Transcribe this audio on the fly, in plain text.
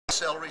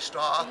celery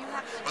stalk,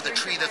 or the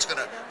tree that's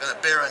gonna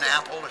bear an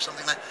apple or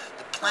something like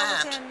that. The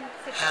plant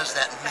has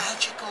that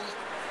magical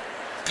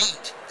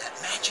beat, that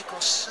magical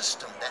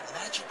system, that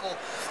magical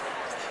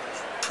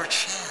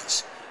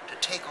perchance to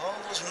take all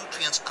those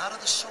nutrients out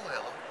of the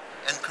soil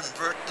and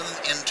convert them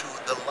into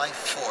the life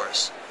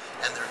force.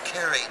 And they're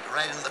carried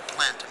right into the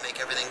plant to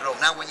make everything grow.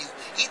 Now, when you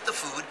eat the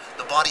food,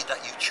 the body,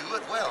 you chew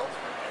it well.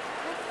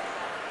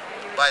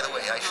 By the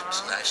way, I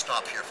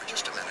stop here for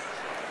just a minute.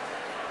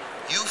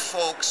 You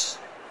folks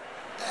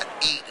that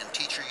eat and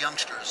teach your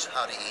youngsters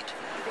how to eat,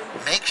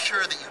 make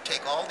sure that you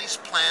take all these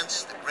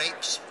plants, the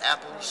grapes,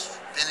 apples,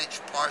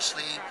 spinach,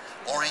 parsley,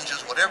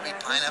 oranges, whatever,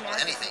 pineapple,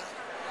 anything,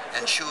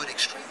 and chew it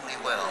extremely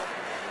well.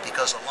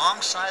 Because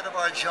alongside of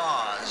our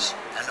jaws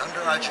and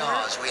under our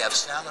jaws, we have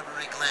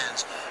salivary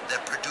glands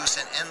that produce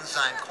an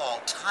enzyme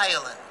called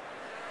ptyalin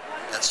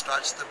that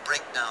starts the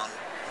breakdown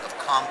of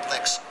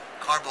complex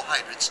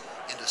carbohydrates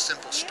into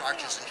simple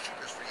starches and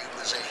sugars for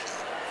utilization.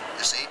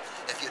 You see,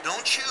 if you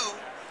don't chew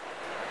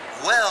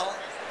well,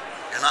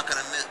 you're not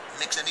going to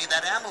mix any of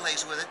that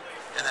amylase with it,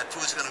 and that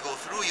food's going to go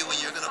through you, and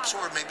you're going to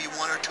absorb maybe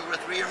 1 or 2 or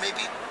 3 or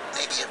maybe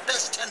at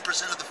best 10%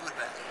 of the food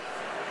value.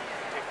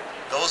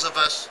 Those of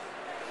us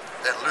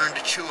that learn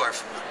to chew our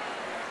food,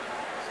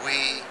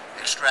 we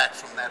extract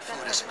from that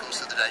food as it goes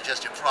through the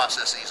digestive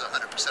processes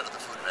 100% of the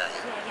food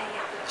value.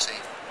 You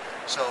see?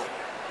 So,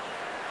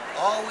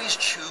 always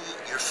chew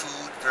your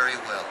food very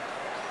well.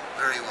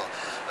 Very well.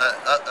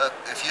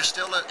 If you're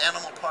still an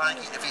animal park,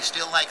 if you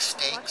still like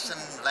steaks and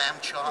lamb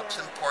chops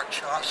and pork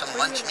chops and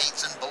lunch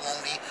meats and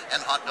bologna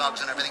and hot dogs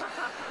and everything,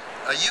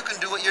 you can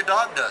do what your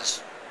dog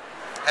does.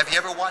 Have you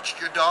ever watched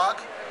your dog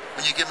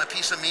when you give him a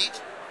piece of meat?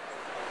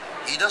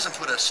 He doesn't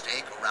put a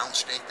steak, a round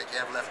steak that you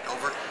have left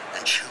over,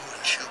 and chew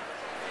and chew.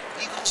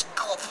 He goes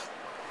gulp.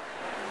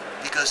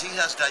 Because he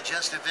has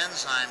digestive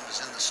enzymes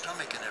in the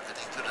stomach and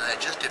everything through the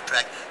digestive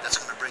tract that's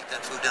going to break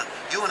that food down.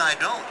 You and I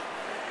don't.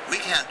 We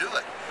can't do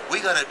it. We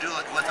got to do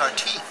it with our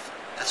teeth.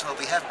 That's why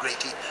we have great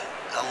teeth.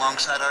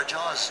 Alongside our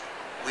jaws,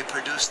 we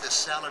produce this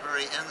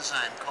salivary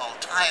enzyme called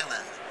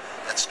ptyalin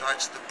that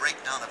starts the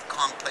breakdown of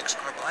complex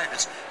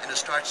carbohydrates into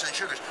starches and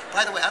sugars.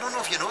 By the way, I don't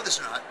know if you know this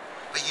or not,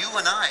 but you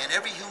and I and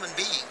every human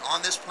being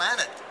on this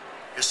planet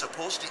is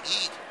supposed to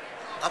eat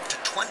up to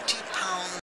 20 pounds